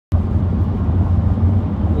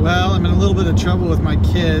little bit of trouble with my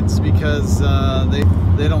kids because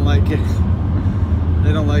they don't like it.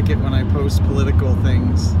 They don't like it when I post political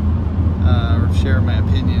things or share my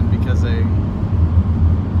opinion because they're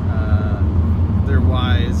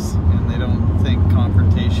wise and they don't think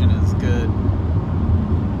confrontation is good.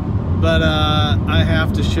 But I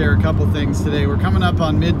have to share a couple things today. We're coming up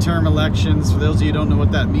on midterm elections. For those of you who don't know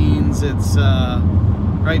what that means, it's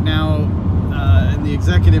right now in the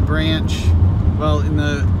executive branch. Well, in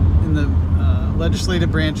the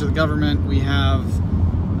legislative branch of the government, we have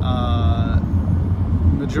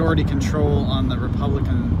majority control on the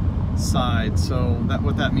Republican side. So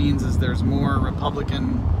what that means is there's more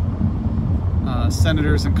Republican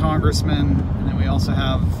senators and congressmen, and then we also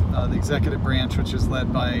have the executive branch, which is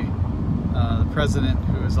led by the president,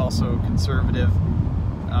 who is also conservative.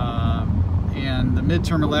 And the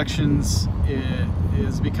midterm elections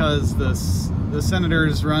is because the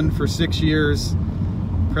senators run for 6 years,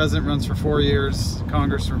 the president runs for 4 years,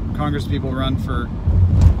 Congress people run for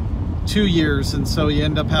 2 years, and so you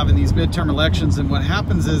end up having these midterm elections. And what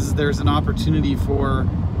happens is there's an opportunity for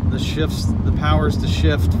the powers to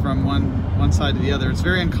shift from one side to the other. It's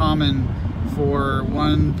very uncommon for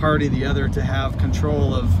one party or the other to have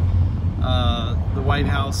control of the White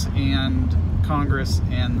House and Congress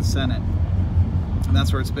and the Senate. And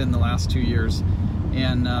that's where it's been the last 2 years,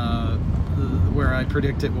 and where I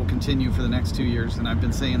predict it will continue for the next 2 years. And I've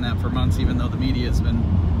been saying that for months, even though the media has been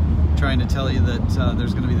trying to tell you that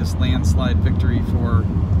there's going to be this landslide victory for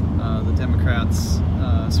the Democrats,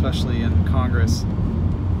 especially in Congress.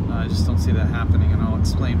 I just don't see that happening, and I'll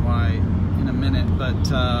explain why in a minute.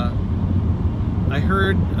 But I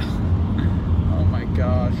heard, oh my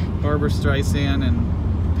gosh, Barbra Streisand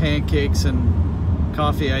and pancakes and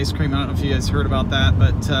coffee ice cream. I don't know if you guys heard about that,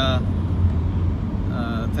 but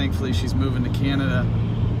thankfully she's moving to Canada.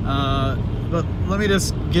 But let me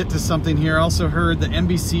just get to something here. I also heard that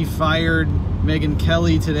NBC fired Megyn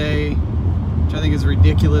Kelly today, which I think is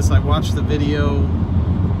ridiculous. I watched the video.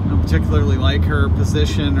 I don't particularly like her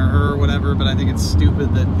position or her or whatever, but I think it's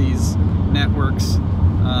stupid that these networks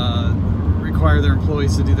require their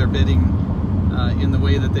employees to do their bidding in the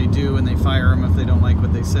way that they do, and they fire them if they don't like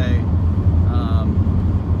what they say.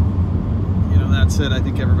 You know, that said, I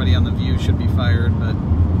think everybody on The View should be fired, but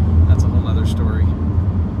that's a whole other story.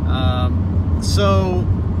 So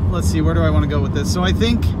let's see, where do I want to go with this? So I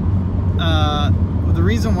think the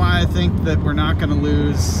reason why I think that we're not going to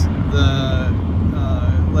lose the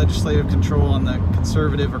legislative control on the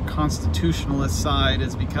conservative or constitutionalist side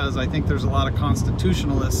is because I think there's a lot of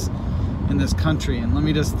constitutionalists in this country. And let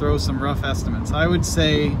me just throw some rough estimates. I would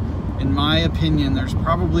say, in my opinion, there's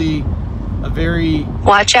probably a very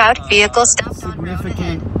watch out, vehicle stopped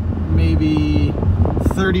significant, maybe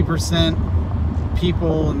 30%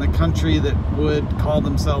 people in the country that would call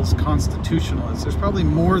themselves constitutionalists. There's probably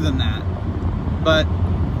more than that, but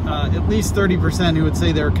at least 30% who would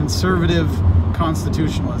say they're conservative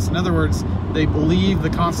constitutionalists. In other words, they believe the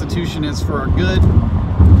Constitution is for our good.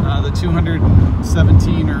 The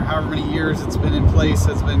 217 or however many years it's been in place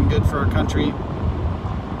has been good for our country.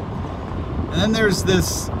 And then there's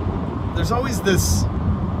always this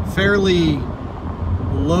fairly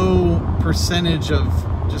low percentage of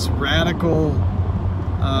just radical,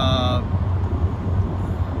 I'm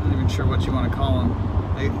not even sure what you want to call them.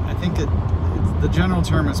 I think the general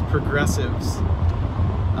term is progressives.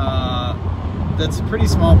 That's a pretty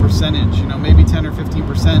small percentage, you know, maybe 10 or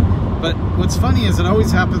 15%. But what's funny is it always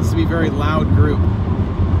happens to be a very loud group.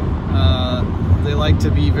 They like to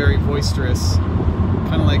be very boisterous.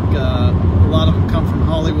 Kind of like a lot of them come from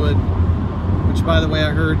Hollywood, which, by the way, I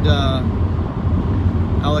heard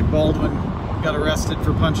Alec Baldwin got arrested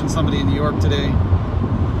for punching somebody in New York today.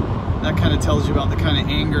 That kind of tells you about the kind of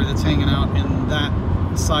anger that's hanging out in that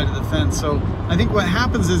side of the fence. So I think what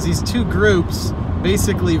happens is these two groups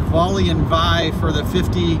basically volley and vie for the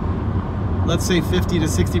 50, let's say 50 to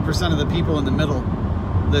 60% of the people in the middle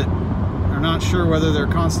that are not sure whether they're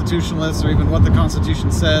constitutionalists or even what the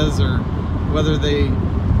Constitution says, or whether they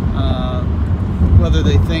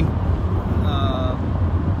think,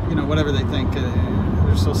 you know, whatever they think.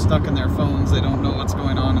 They're so stuck in their phones they don't know what's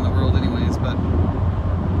going on in the world anyways. But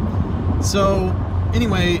so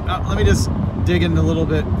anyway, let me just dig in a little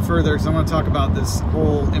bit further, because I want to talk about this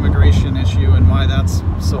whole immigration issue and why that's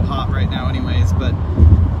so hot right now anyways. But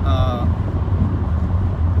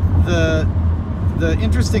the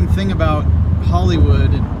interesting thing about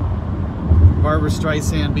Hollywood and Barbra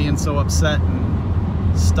Streisand being so upset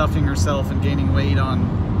and stuffing herself and gaining weight on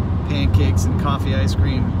pancakes and coffee ice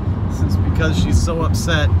cream is because she's so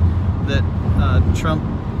upset that Trump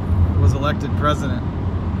was elected president.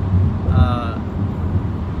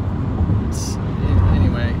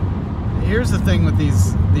 here's the thing with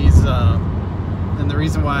these and the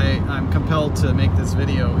reason why I'm compelled to make this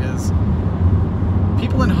video is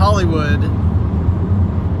people in Hollywood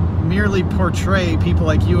merely portray people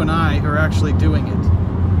like you and I who are actually doing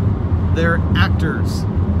it. They're actors.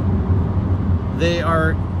 They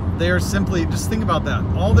are simply, just think about that.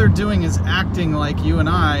 All they're doing is acting like you and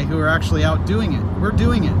I who are actually out doing it. We're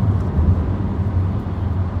doing it.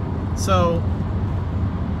 So,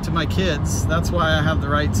 to my kids, that's why I have the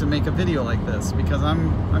right to make a video like this, because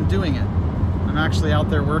I'm doing it. I'm actually out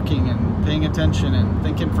there working and paying attention and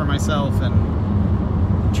thinking for myself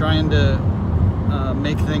and trying to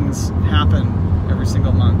make things happen every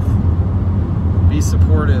single month. Be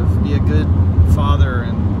supportive, be a good father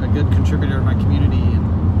and a good contributor to my community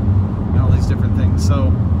and all these different things.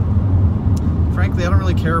 So, frankly, I don't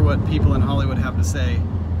really care what people in Hollywood have to say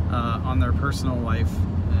on their personal life.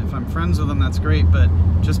 If I'm friends with them, that's great, but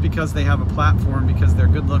just because they have a platform, because they're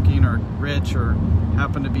good looking or rich or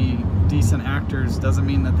happen to be decent actors, doesn't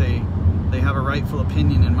mean that they have a rightful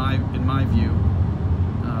opinion in my view,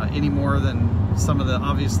 any more than some of the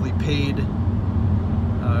obviously paid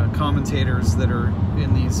commentators that are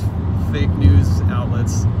in these fake news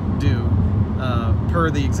outlets do, per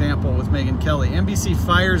the example with Megyn Kelly. NBC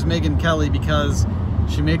fires Megyn Kelly because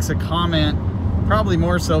she makes a comment, probably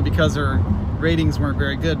more so because her ratings weren't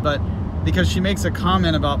very good, but because she makes a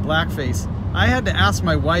comment about blackface. I had to ask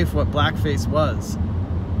my wife what blackface was,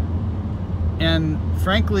 and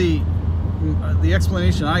frankly the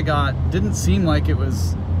explanation I got didn't seem like it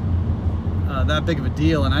was that big of a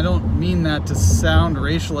deal. And I don't mean that to sound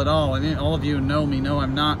racial at all. I mean, all of you who know me know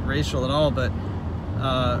I'm not racial at all, but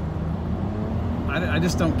I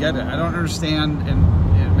just don't get it. I don't understand,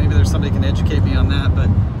 and maybe there's somebody who can educate me on that, but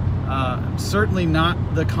certainly not,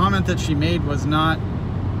 the comment that she made was not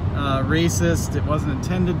racist. It wasn't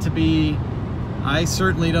intended to be. I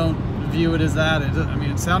certainly don't view it as that. I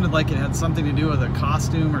mean, it sounded like it had something to do with a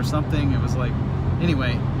costume or something. It was like,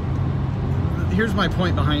 anyway, here's my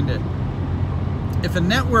point behind it. If a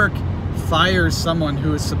network fires someone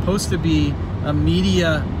who is supposed to be a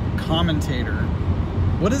media commentator,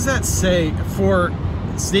 what does that say for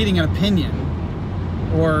stating an opinion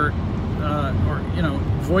or you know,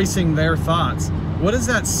 voicing their thoughts? What does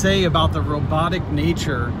that say about the robotic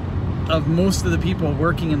nature of most of the people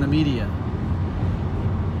working in the media?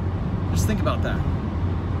 Just think about that.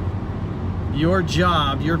 Your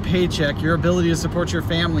job, your paycheck, your ability to support your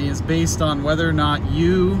family is based on whether or not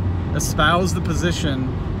you espouse the position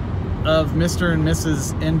of Mr. and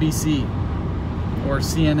Mrs. NBC or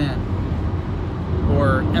CNN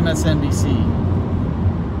or MSNBC.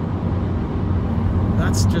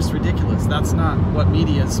 That's just ridiculous. That's not what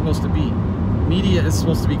media is supposed to be. Media is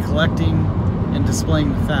supposed to be collecting and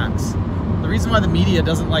displaying the facts. The reason why the media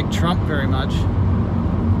doesn't like Trump very much,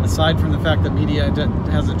 aside from the fact that media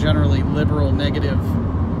has a generally liberal, negative,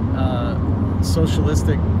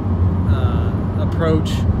 socialistic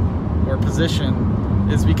approach or position,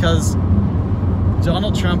 is because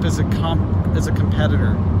Donald Trump is a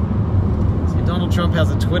competitor. See, Donald Trump has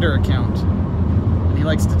a Twitter account, and he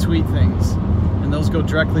likes to tweet things, and those go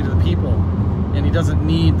directly to the people, and he doesn't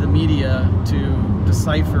need the media to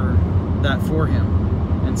decipher that for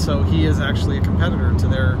him. And so he is actually a competitor to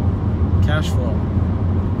their cash flow,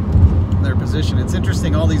 their position. It's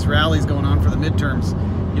interesting, all these rallies going on for the midterms,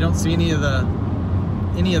 you don't see any of that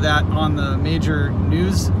on the major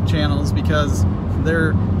news channels because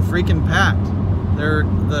they're freaking packed.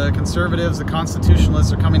 The conservatives, the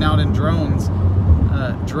constitutionalists are coming out in droves.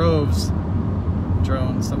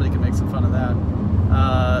 Drones, somebody can make some fun of that.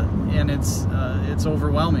 And it's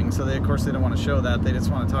overwhelming. So of course they don't want to show that. They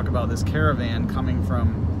just want to talk about this caravan coming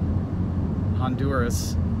from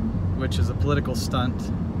Honduras, which is a political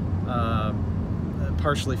stunt,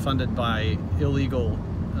 partially funded by illegal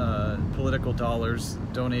political dollars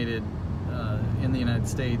donated in the United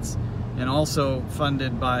States, and also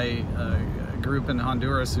funded by a group in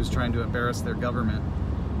Honduras who's trying to embarrass their government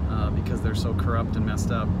because they're so corrupt and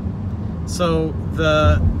messed up. So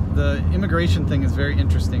the immigration thing is very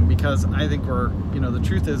interesting because I think the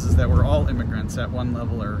truth is that we're all immigrants at one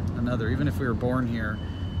level or another. Even if we were born here,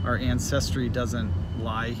 our ancestry doesn't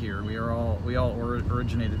lie here. We all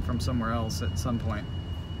originated from somewhere else at some point.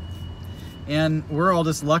 And we're all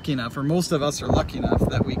just lucky enough, or most of us are lucky enough,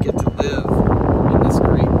 that we get to live in this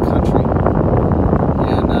great country.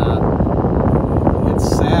 And it's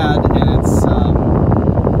sad, and it's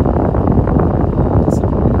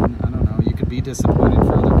disappointing. I don't know, you could be disappointed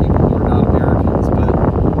for other people who are not Americans, but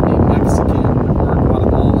a Mexican or a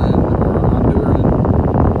Guatemalan or a Honduran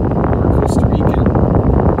or a Costa Rican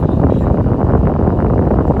or Colombian,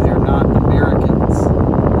 they're not Americans.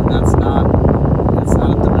 And that's not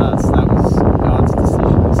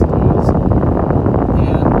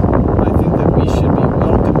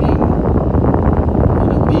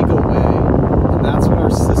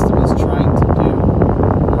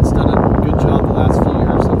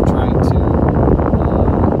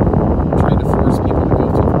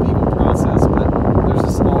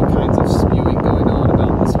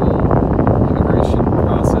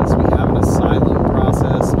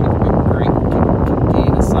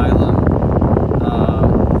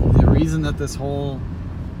this whole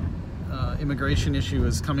immigration issue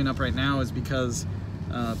is coming up right now is because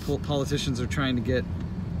politicians are trying to get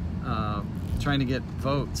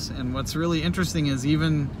votes. And what's really interesting is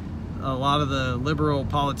even a lot of the liberal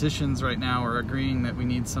politicians right now are agreeing that we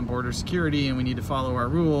need some border security and we need to follow our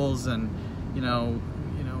rules, and you know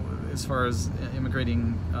as far as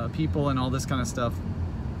immigrating people and all this kind of stuff,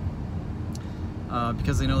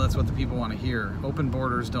 because they know that's what the people want to hear. Open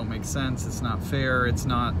borders don't make sense. It's not fair. It's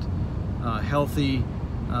not healthy.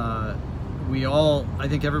 I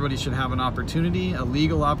think everybody should have an opportunity, a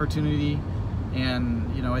legal opportunity, and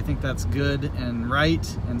I think that's good and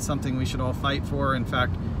right and something we should all fight for. In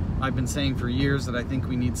fact, I've been saying for years that I think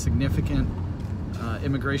we need significant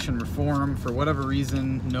immigration reform. For whatever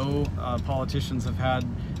reason, no politicians have had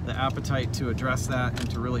the appetite to address that and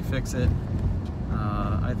to really fix it.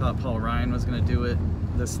 I thought Paul Ryan was going to do it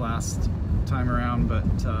this last time around, but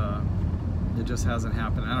it just hasn't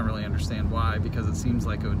happened. I don't really understand why, because it seems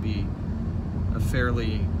like it would be a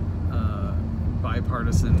fairly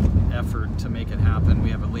bipartisan effort to make it happen. We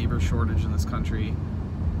have a labor shortage in this country.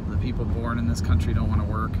 The people born in this country don't want to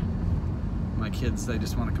work. My kids, they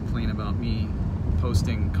just want to complain about me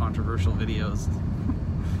posting controversial videos.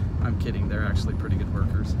 I'm kidding, they're actually pretty good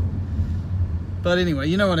workers. But anyway,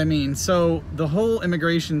 you know what I mean. So the whole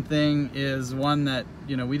immigration thing is one that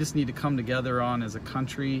we just need to come together on as a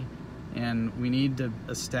country, and we need to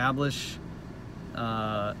establish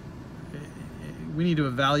we need to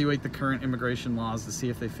evaluate the current immigration laws to see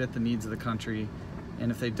if they fit the needs of the country,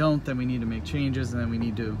 and if they don't, then we need to make changes, and then we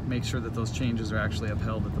need to make sure that those changes are actually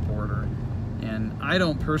upheld at the border. And I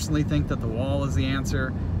don't personally think that the wall is the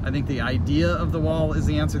answer. I think the idea of the wall is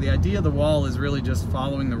the answer. The idea of the wall is really just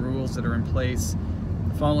following the rules that are in place,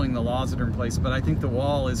 following the laws that are in place, but I think the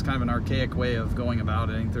wall is kind of an archaic way of going about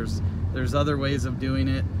it. I think there's other ways of doing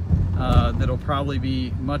it that'll probably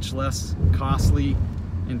be much less costly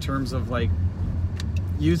in terms of like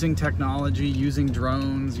using technology, using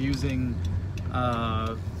drones, using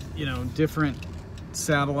different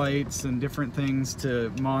satellites and different things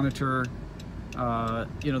to monitor.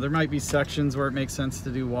 There might be sections where it makes sense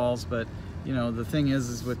to do walls, but the thing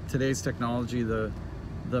is with today's technology, the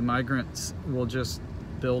migrants will just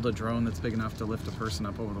build a drone that's big enough to lift a person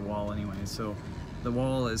up over the wall anyway. So the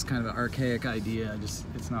wall is kind of an archaic idea.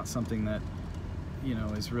 It's not something that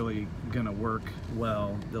is really gonna work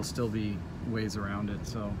well. There'll still be ways around it.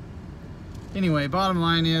 So anyway, bottom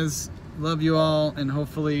line is, love you all, and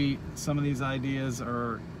hopefully some of these ideas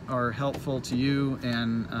are helpful to you,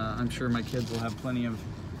 and I'm sure my kids will have plenty of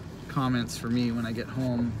comments for me when I get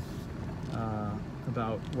home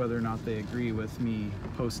about whether or not they agree with me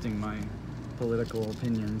posting my political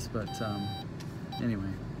opinions. But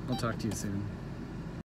anyway, I'll talk to you soon.